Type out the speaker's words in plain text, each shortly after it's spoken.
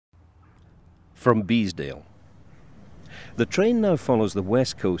from Beasdale. The train now follows the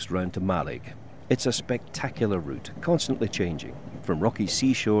west coast round to Malig. It's a spectacular route, constantly changing, from rocky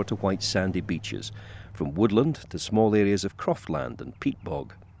seashore to white sandy beaches, from woodland to small areas of croftland and peat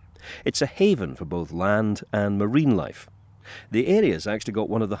bog. It's a haven for both land and marine life. The area's actually got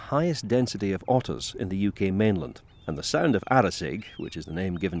one of the highest density of otters in the UK mainland, and the Sound of Arisaig, which is the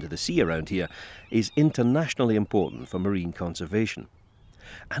name given to the sea around here, is internationally important for marine conservation.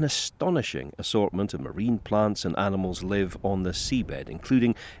 An astonishing assortment of marine plants and animals live on the seabed,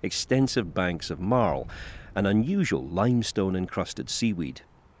 including extensive banks of marl and unusual limestone-encrusted seaweed.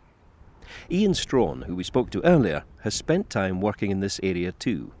 Ian Strawn, who we spoke to earlier, has spent time working in this area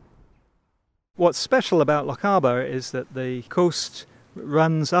too. What's special about Lochaber is that the coast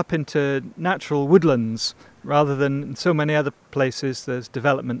runs up into natural woodlands rather than in so many other places there's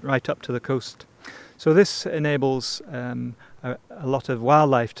development right up to the coast. So this enables a lot of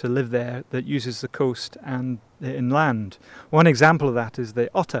wildlife to live there that uses the coast and the inland. One example of that is the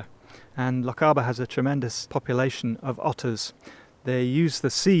otter, and Lochaber has a tremendous population of otters. They use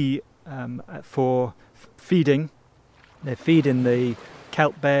the sea for feeding. They feed in the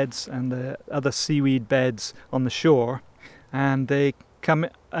kelp beds and the other seaweed beds on the shore, and they come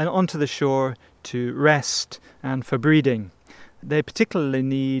onto the shore to rest and for breeding. They particularly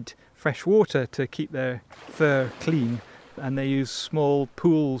need fresh water to keep their fur clean, and they use small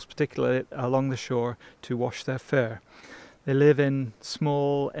pools, particularly along the shore, to wash their fur. They live in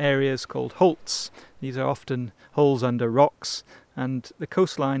small areas called holts. These are often holes under rocks, and the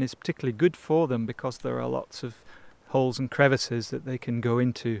coastline is particularly good for them because there are lots of holes and crevices that they can go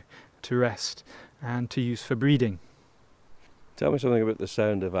into to rest and to use for breeding. Tell me something about the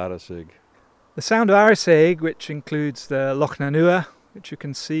Sound of Arisaig. The Sound of Arisaig, which includes the Loch na Nua, which you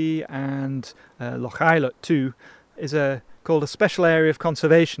can see, and Loch Eilert too, is called a special area of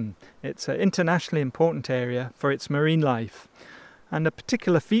conservation. It's an internationally important area for its marine life. And a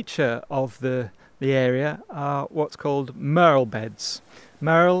particular feature of the area are what's called merle beds.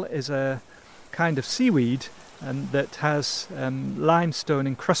 Merle is a kind of seaweed that has limestone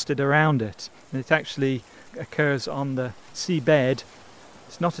encrusted around it. And it actually occurs on the seabed.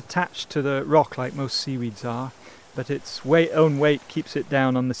 It's not attached to the rock like most seaweeds are, but its own weight keeps it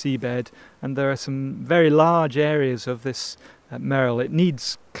down on the seabed, and there are some very large areas of this merle. It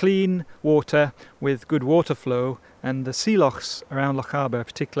needs clean water with good water flow, and the sea lochs around Lochaber are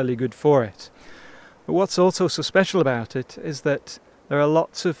particularly good for it. But what's also so special about it is that there are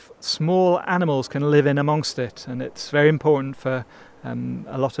lots of small animals can live in amongst it, and it's very important for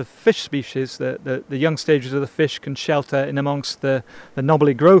a lot of fish species. The young stages of the fish can shelter in amongst the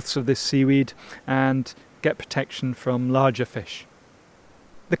knobbly growths of this seaweed and get protection from larger fish.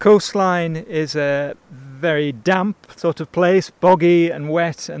 The coastline is a very damp sort of place, boggy and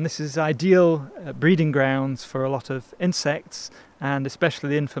wet, and this is ideal breeding grounds for a lot of insects, and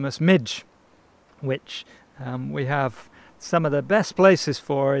especially the infamous midge, which we have some of the best places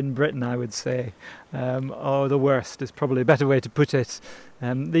for in Britain, I would say, or the worst is probably a better way to put it.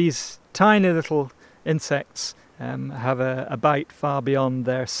 These tiny little insects have a bite far beyond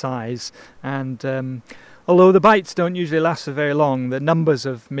their size, and although the bites don't usually last for very long, the numbers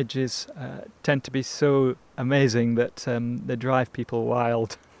of midges tend to be so amazing that they drive people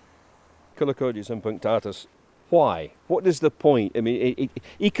wild. Culacodius and punctatus. Why? What is the point? I mean,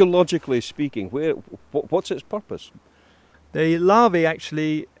 ecologically speaking, what's its purpose? The larvae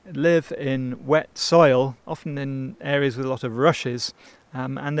actually live in wet soil, often in areas with a lot of rushes,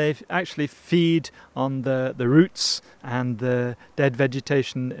 and they actually feed on the roots and the dead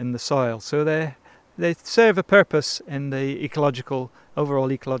vegetation in the soil. So they serve a purpose in the overall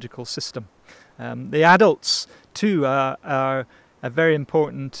ecological system. The adults too are very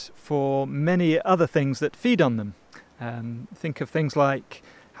important for many other things that feed on them. Think of things like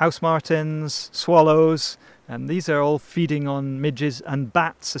house martins, swallows, and these are all feeding on midges, and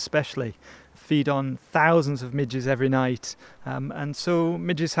bats especially feed on thousands of midges every night, and so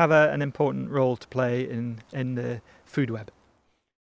midges have an important role to play in the food web.